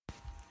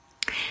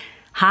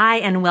Hi,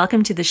 and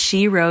welcome to the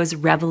She Rose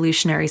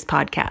Revolutionaries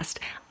podcast.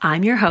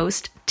 I'm your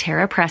host,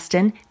 Tara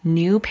Preston,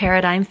 new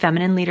paradigm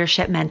feminine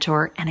leadership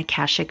mentor and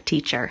Akashic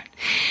teacher.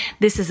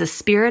 This is a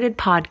spirited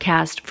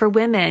podcast for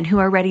women who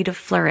are ready to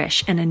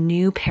flourish in a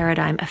new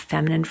paradigm of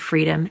feminine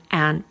freedom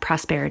and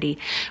prosperity,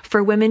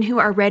 for women who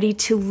are ready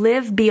to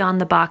live beyond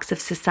the box of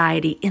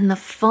society in the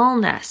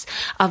fullness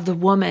of the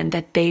woman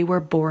that they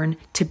were born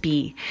to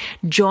be.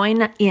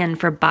 Join in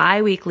for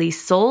bi-weekly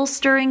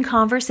soul-stirring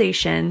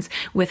conversations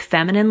with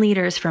feminine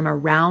leaders from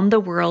around the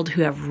world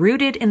who have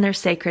rooted in their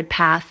sacred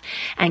path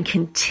and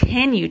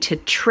continue to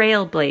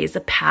trailblaze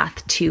a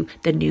path to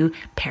the new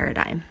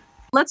paradigm.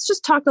 Let's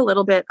just talk a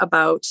little bit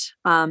about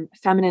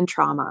feminine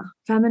trauma.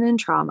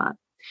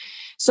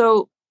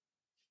 So,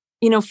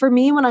 for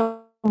me, when I'm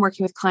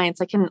working with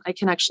clients, I can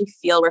actually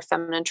feel where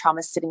feminine trauma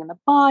is sitting in the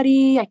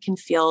body. I can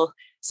feel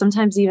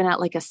sometimes even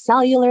at like a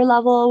cellular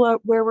level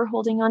where we're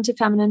holding on to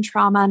feminine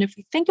trauma. And if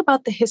we think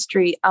about the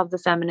history of the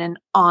feminine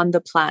on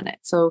the planet,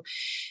 so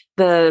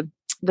the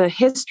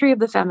history of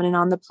the feminine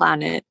on the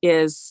planet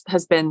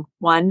has been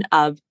one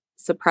of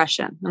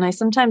suppression. And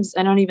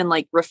I don't even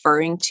like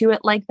referring to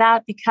it like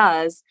that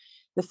because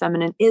the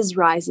feminine is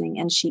rising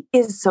and she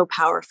is so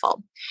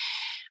powerful.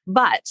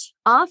 But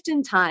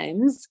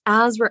oftentimes,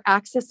 as we're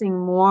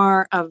accessing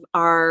more of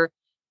our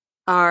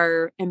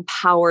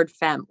empowered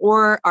femme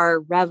or our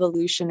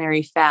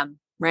revolutionary femme,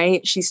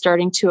 right? She's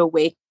starting to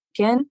awaken.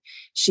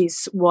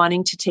 She's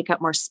wanting to take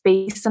up more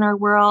space in our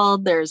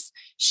world. We're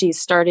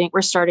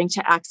starting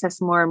to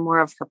access more and more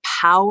of her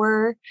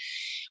power.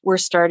 We're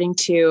starting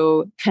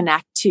to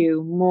connect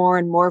to more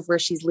and more of where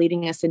she's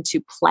leading us into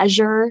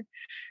pleasure,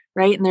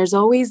 right? And there's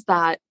always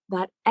that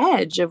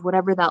edge of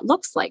whatever that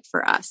looks like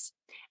for us.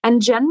 And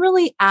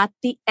generally at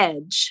the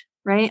edge,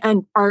 right?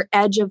 And our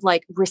edge of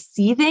like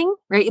receiving,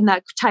 right? And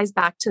that ties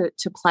back to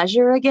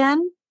pleasure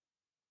again.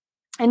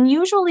 And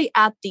usually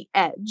at the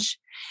edge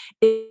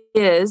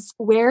is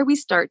where we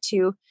start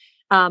to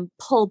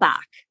pull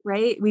back,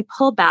 right? We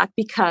pull back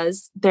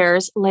because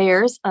there's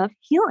layers of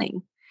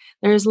healing.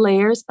 There's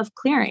layers of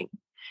clearing.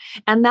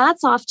 And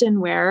that's often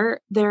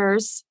where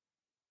there's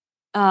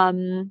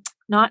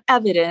not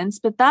evidence,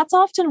 but that's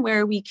often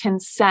where we can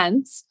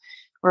sense,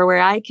 or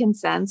where I can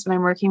sense when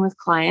I'm working with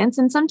clients,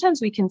 and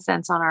sometimes we can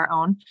sense on our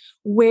own,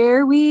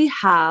 where we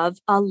have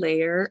a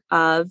layer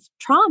of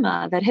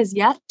trauma that has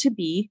yet to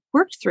be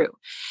worked through.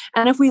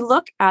 And if we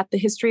look at the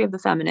history of the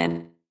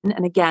feminine,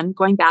 and again,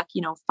 going back,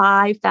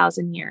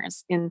 5,000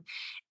 years and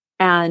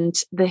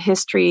the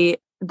history,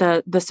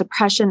 the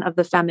suppression of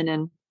the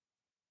feminine,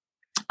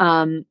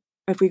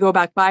 if we go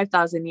back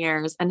 5,000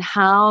 years and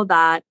how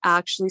that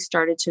actually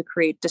started to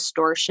create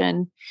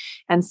distortion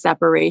and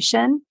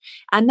separation,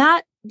 and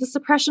that the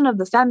suppression of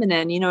the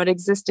feminine, it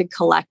existed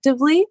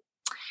collectively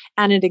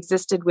and it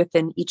existed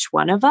within each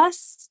one of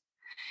us.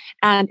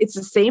 And it's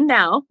the same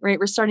now, right?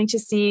 We're starting to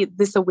see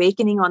this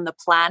awakening on the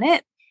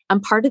planet.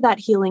 And part of that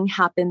healing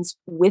happens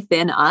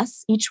within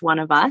us, each one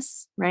of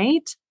us,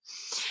 right?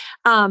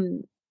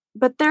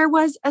 But there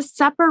was a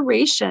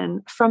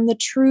separation from the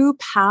true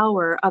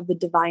power of the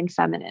divine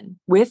feminine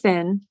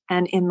within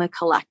and in the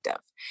collective.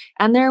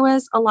 And there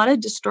was a lot of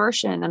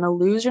distortion and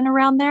illusion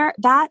around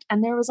that.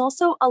 And there was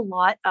also a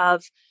lot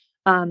of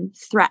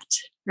threat,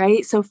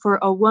 right? So for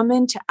a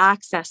woman to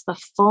access the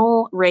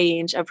full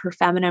range of her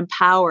feminine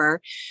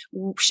power,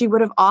 she would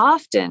have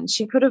often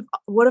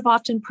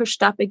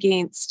pushed up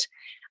against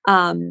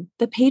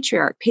the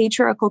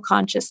patriarchal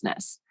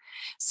consciousness.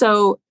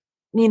 So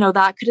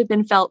that could have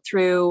been felt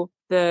through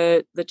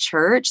the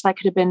church. That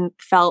could have been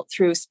felt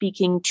through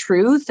speaking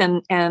truth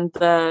and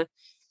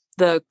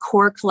the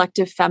core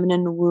collective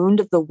feminine wound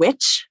of the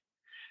witch,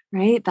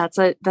 right? That's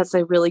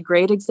a really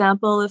great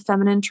example of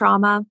feminine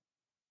trauma.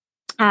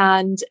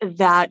 And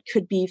that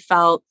could be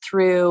felt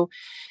through,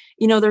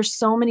 there's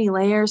so many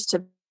layers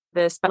to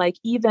this, but like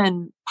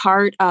even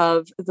part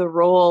of the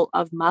role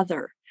of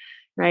mother,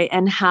 right?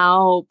 And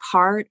how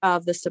part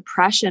of the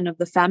suppression of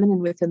the feminine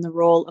within the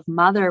role of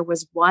mother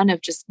was one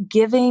of just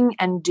giving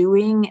and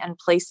doing and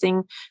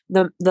placing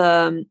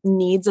the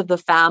needs of the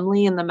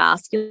family and the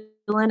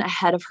masculine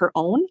ahead of her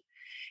own.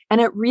 And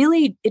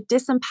it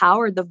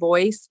disempowered the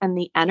voice and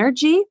the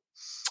energy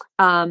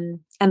and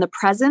the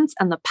presence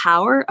and the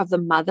power of the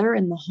mother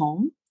in the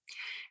home,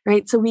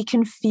 right? So we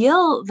can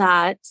feel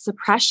that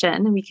suppression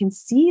and we can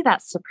see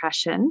that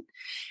suppression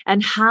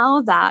and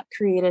how that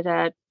created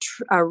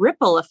a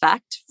ripple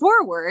effect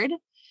forward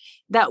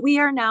that we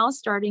are now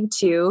starting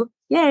to,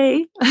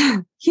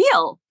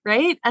 heal,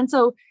 right? And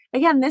so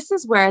again, this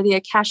is where the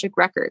Akashic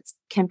Records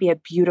can be a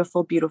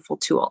beautiful, beautiful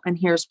tool. And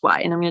here's why.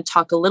 And I'm going to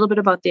talk a little bit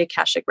about the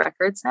Akashic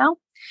Records now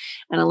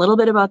and a little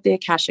bit about the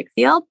Akashic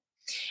Field.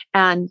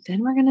 And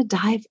then we're going to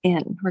dive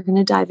in. We're going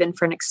to dive in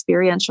for an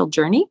experiential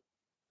journey.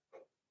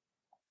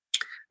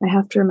 I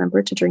have to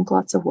remember to drink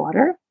lots of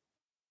water.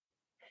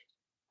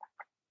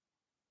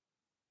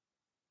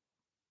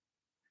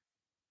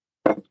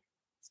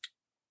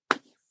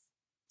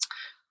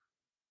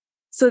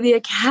 So the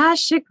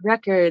Akashic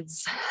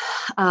Records,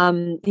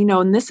 and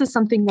this is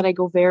something that I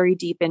go very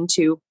deep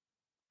into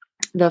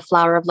the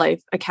Flower of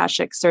Life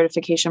Akashic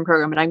certification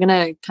program. And I'm going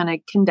to kind of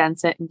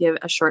condense it and give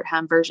a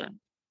shorthand version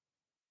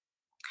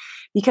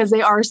because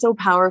they are so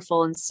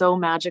powerful and so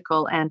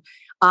magical. And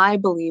I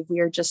believe we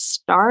are just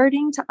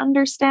starting to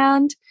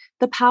understand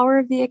the power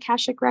of the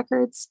Akashic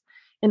records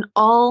in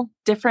all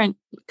different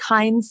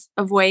kinds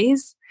of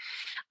ways.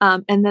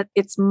 And that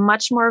it's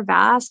much more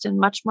vast and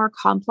much more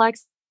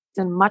complex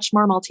and much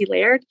more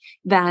multi-layered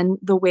than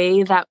the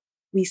way that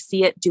we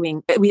see it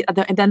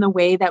than the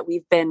way that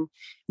we've been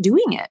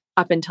doing it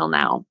up until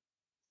now.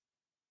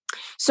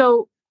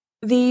 So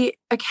the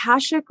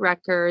Akashic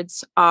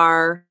records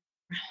are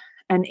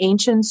an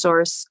ancient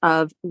source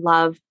of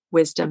love,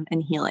 wisdom,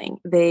 and healing.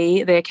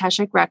 The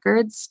Akashic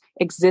records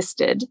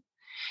existed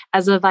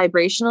as a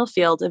vibrational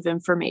field of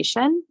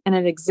information, and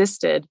it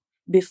existed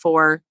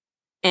before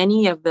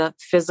any of the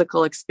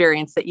physical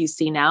experience that you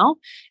see now,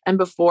 and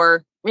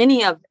before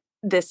any of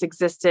this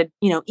existed,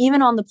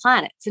 even on the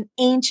planet. It's an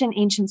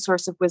ancient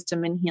source of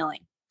wisdom and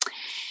healing.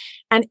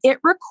 And it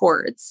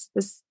records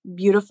this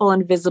beautiful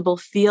invisible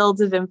field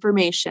of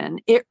information.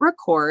 It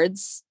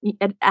records,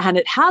 and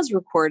it has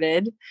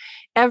recorded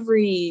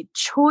every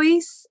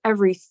choice,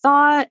 every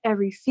thought,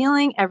 every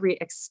feeling, every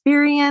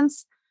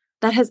experience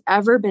that has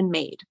ever been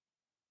made.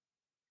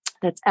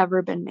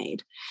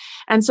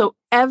 And so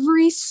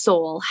every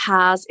soul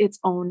has its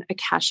own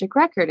Akashic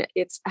record.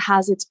 It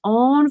has its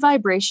own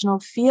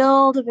vibrational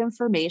field of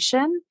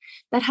information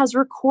that has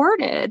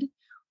recorded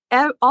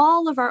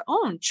all of our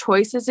own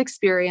choices,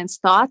 experience,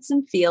 thoughts,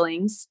 and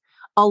feelings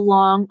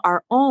along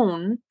our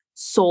own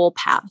soul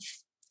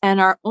path. And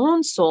our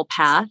own soul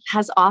path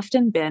has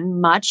often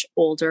been much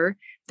older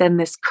than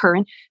this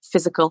current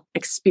physical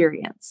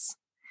experience.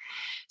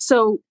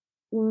 So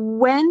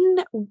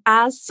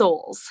as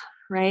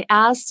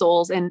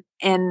souls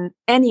in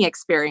any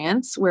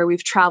experience where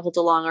we've traveled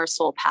along our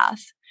soul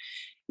path,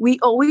 we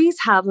always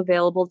have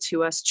available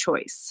to us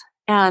choice.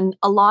 And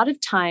a lot of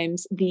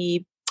times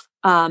the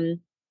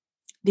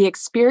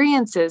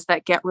experiences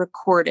that get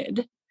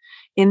recorded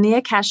in the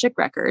Akashic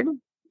record,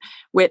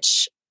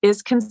 which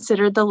is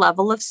considered the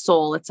level of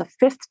soul, it's a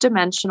fifth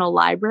dimensional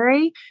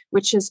library,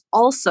 which is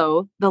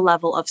also the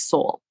level of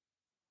soul.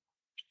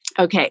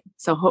 Okay,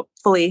 so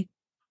hopefully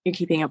you're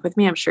keeping up with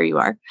me. I'm sure you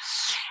are.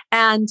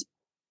 And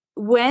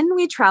when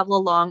we travel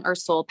along our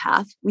soul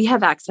path, we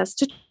have access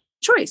to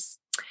choice,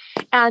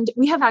 and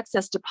we have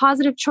access to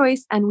positive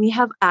choice, and we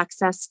have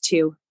access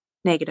to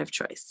negative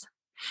choice.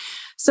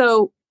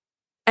 So,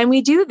 and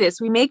we do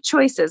this, we make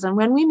choices. And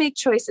when we make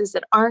choices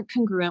that aren't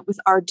congruent with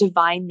our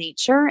divine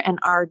nature and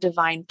our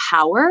divine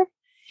power,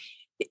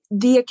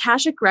 the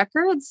Akashic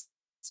records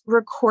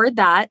record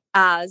that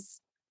as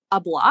a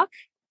block.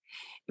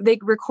 They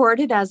record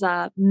it as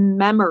a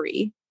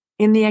memory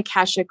in the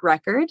Akashic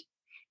record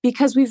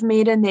because we've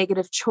made a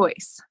negative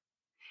choice,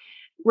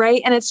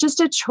 right? And it's just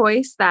a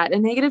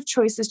negative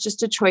choice is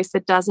just a choice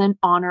that doesn't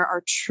honor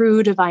our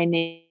true divine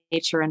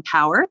nature and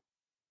power,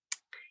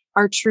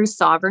 our true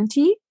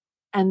sovereignty,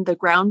 and the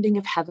grounding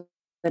of heaven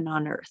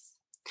on earth.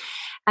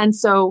 And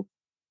so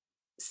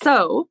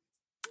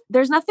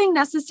there's nothing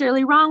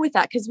necessarily wrong with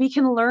that, because we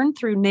can learn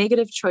through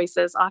negative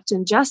choices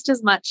often just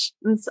as much,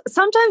 and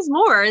sometimes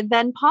more,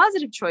 than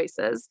positive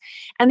choices.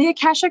 And the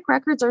Akashic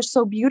records are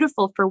so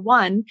beautiful. For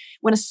one,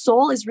 when a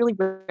soul is really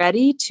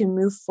ready to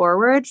move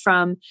forward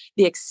from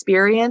the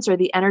experience or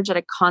the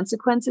energetic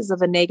consequences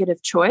of a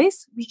negative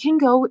choice, we can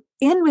go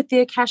in with the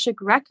Akashic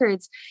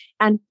records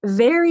and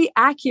very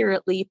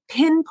accurately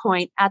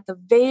pinpoint at the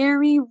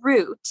very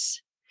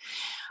root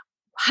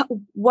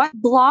what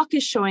block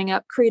is showing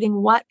up,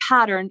 creating what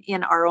pattern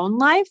in our own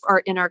life or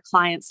in our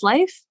client's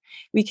life.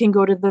 We can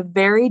go to the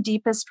very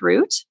deepest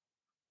root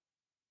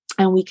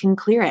and we can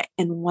clear it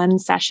in one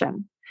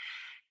session.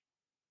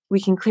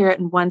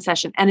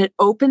 And it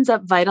opens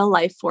up vital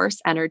life force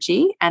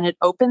energy, and it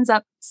opens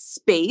up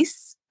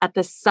space at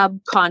the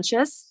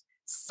subconscious,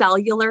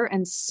 cellular,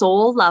 and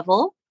soul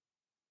level,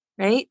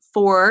 right?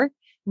 For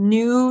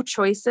new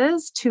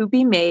choices to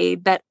be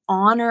made that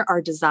honor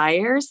our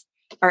desires,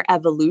 our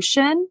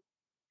evolution,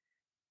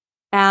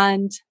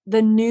 and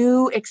the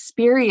new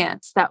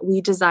experience that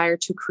we desire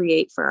to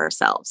create for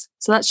ourselves.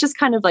 So that's just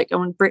kind of like,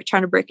 I'm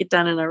trying to break it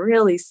down in a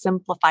really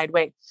simplified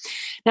way.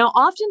 Now,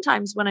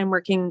 oftentimes when I'm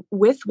working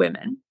with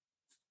women,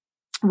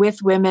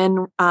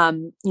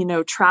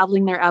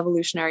 traveling their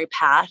evolutionary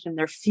path, and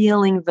they're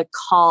feeling the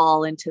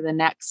call into the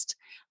next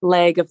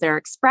leg of their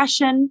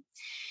expression,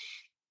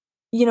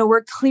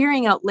 we're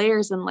clearing out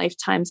layers and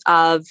lifetimes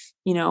of,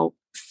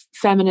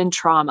 feminine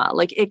trauma,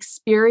 like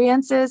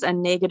experiences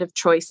and negative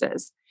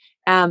choices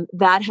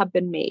that have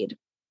been made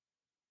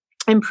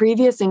in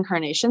previous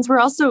incarnations. We're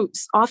also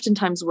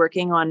oftentimes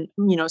working on,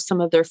 some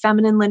of their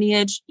feminine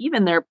lineage,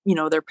 even their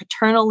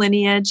paternal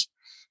lineage,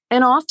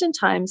 and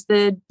oftentimes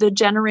the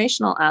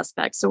generational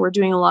aspects. So we're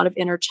doing a lot of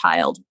inner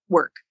child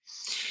work.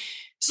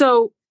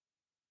 So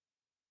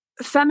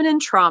feminine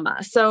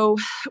trauma. So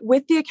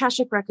with the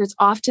Akashic records,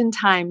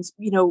 oftentimes,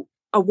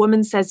 a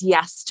woman says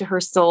yes to her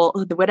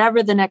soul,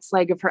 whatever the next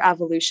leg of her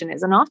evolution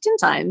is. And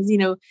oftentimes,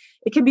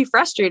 it can be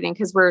frustrating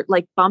because we're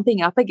like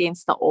bumping up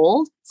against the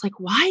old. It's like,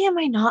 why am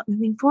I not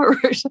moving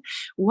forward?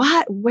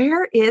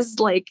 Where is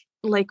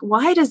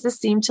why does this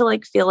seem to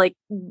feel like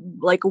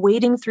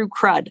wading through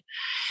crud?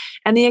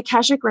 And the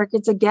Akashic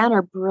records, again,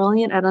 are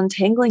brilliant at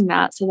untangling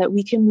that so that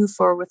we can move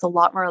forward with a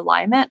lot more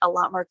alignment, a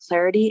lot more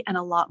clarity, and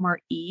a lot more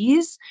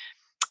ease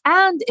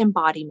and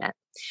embodiment.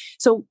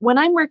 So when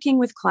I'm working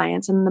with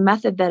clients and the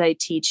method that I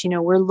teach,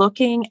 we're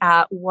looking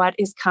at what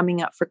is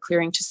coming up for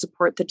clearing to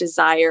support the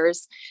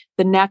desires,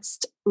 the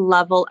next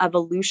level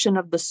evolution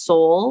of the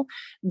soul,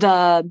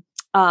 the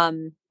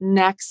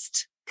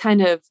next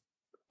kind of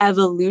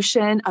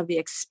evolution of the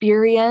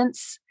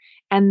experience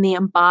and the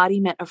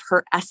embodiment of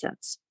her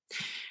essence.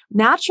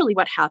 Naturally,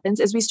 what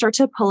happens is we start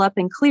to pull up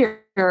and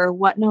clear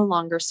what no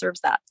longer serves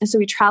that. And so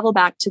we travel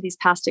back to these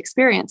past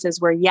experiences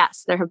where,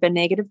 yes, there have been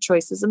negative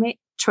choices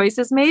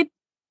made,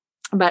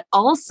 but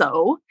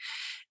also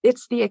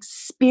it's the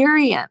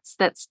experience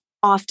that's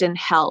often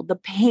held, the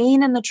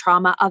pain and the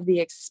trauma of the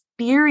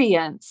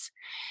experience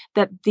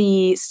that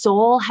the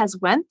soul has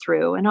went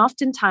through. And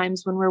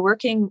oftentimes when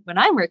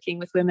I'm working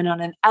with women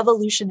on an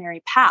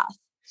evolutionary path,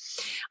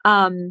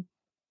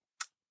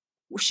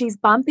 she's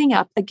bumping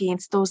up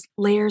against those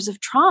layers of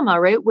trauma,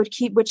 right? Which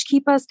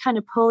keep us kind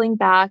of pulling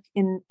back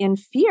in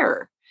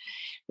fear,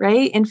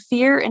 right? In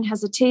fear and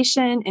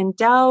hesitation and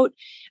doubt,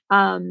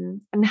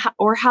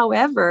 or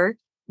however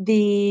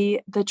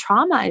the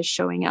trauma is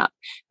showing up.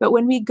 But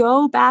when we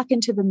go back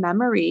into the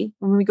memory,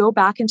 when we go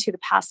back into the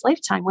past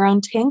lifetime, we're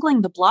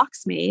untangling the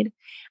blocks made,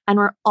 and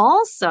we're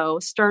also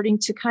starting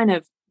to kind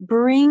of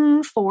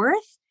bring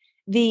forth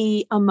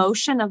the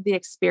emotion of the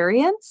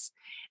experience.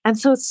 And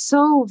so it's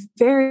so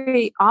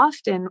very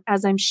often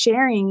as I'm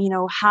sharing,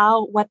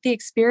 what the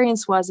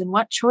experience was and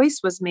what choice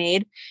was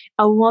made,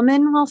 a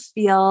woman will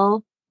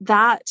feel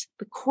that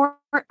the core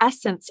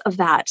essence of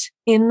that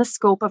in the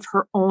scope of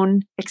her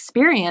own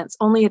experience,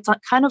 only it's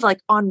kind of like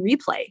on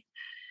replay.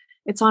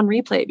 It's on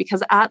replay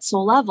because at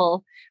soul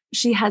level,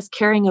 she has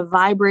carrying a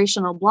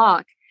vibrational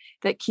block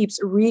that keeps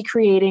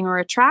recreating or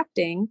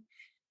attracting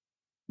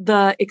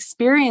the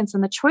experience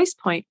and the choice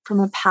point from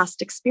a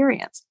past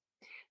experience.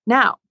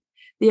 Now,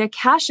 the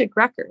Akashic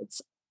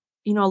records,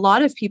 a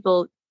lot of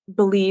people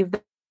believe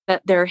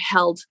that they are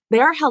held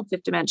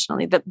fifth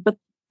dimensionally,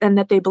 and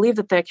that they believe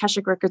that the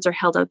Akashic records are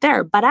held out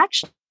there. But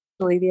actually,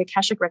 the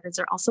Akashic records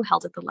are also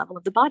held at the level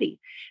of the body.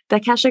 The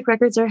Akashic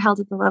records are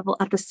held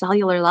at the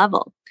cellular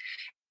level,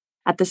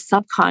 at the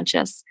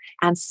subconscious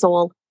and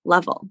soul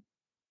level.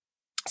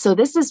 So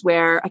this is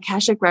where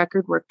Akashic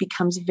record work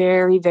becomes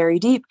very, very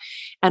deep.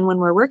 And when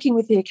we're working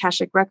with the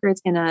Akashic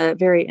records in a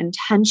very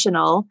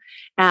intentional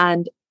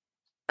and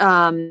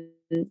let's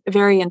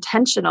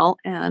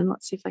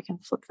see if I can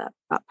flip that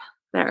up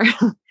there.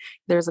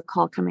 There's a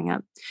call coming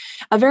up.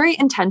 A very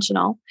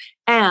intentional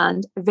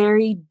and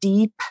very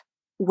deep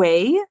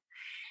way,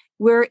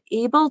 we're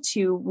able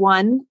to,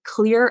 one,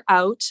 clear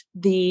out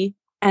the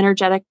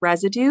energetic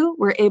residue.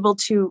 We're able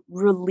to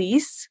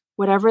release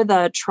whatever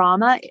the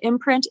trauma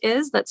imprint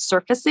is that's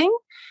surfacing.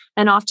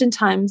 And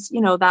oftentimes,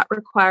 that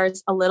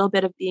requires a little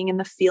bit of being in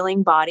the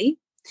feeling body.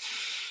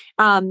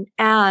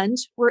 And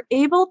we're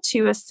able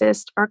to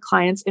assist our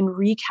clients in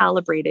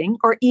recalibrating,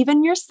 or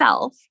even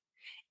yourself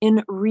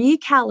in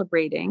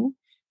recalibrating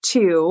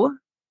to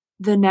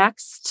the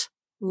next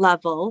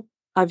level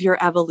of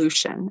your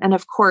evolution. And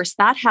of course,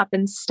 that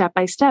happens step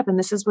by step. And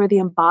this is where the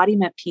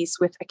embodiment piece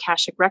with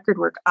Akashic record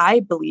work, I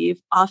believe,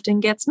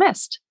 often gets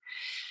missed,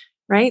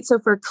 right? So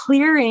if we're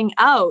clearing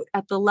out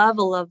at the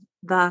level of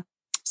the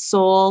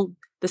soul,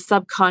 the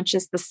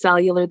subconscious, the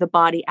cellular, the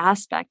body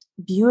aspect,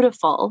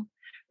 beautiful,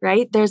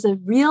 right? There's a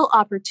real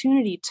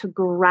opportunity to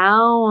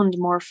ground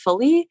more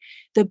fully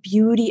the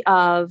beauty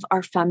of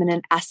our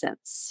feminine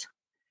essence,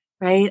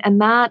 right? And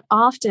that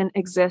often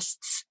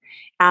exists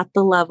at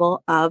the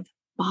level of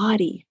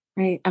body,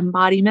 right?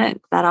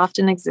 Embodiment, that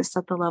often exists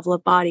at the level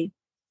of body.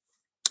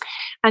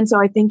 And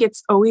so I think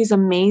it's always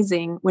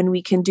amazing when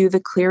we can do the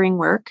clearing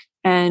work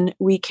and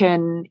we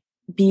can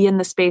be in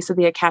the space of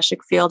the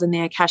Akashic field and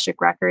the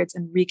Akashic records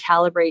and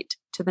recalibrate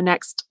to the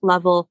next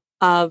level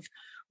of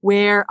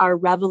where our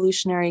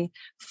revolutionary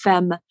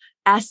femme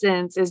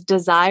essence is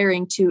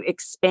desiring to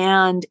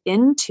expand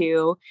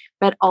into,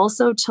 but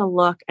also to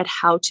look at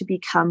how to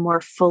become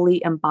more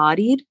fully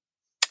embodied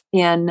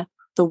in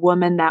the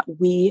woman that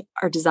we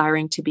are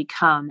desiring to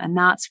become. And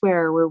that's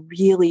where we're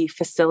really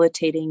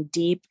facilitating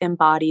deep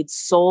embodied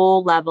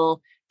soul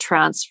level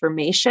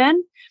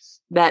transformation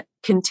that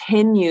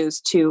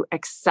continues to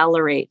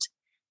accelerate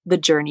the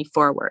journey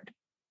forward.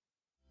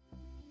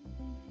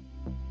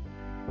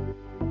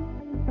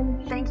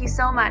 Thank you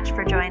so much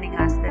for joining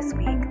us this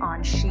week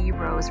on She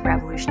Rose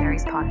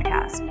Revolutionaries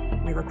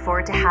podcast. We look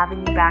forward to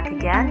having you back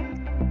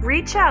again.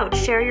 Reach out,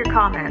 share your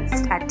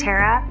comments at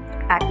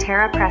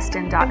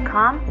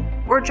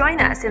tara@tarapreston.com or join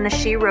us in the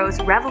She Rose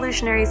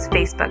Revolutionaries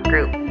Facebook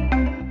group.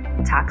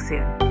 Talk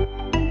soon.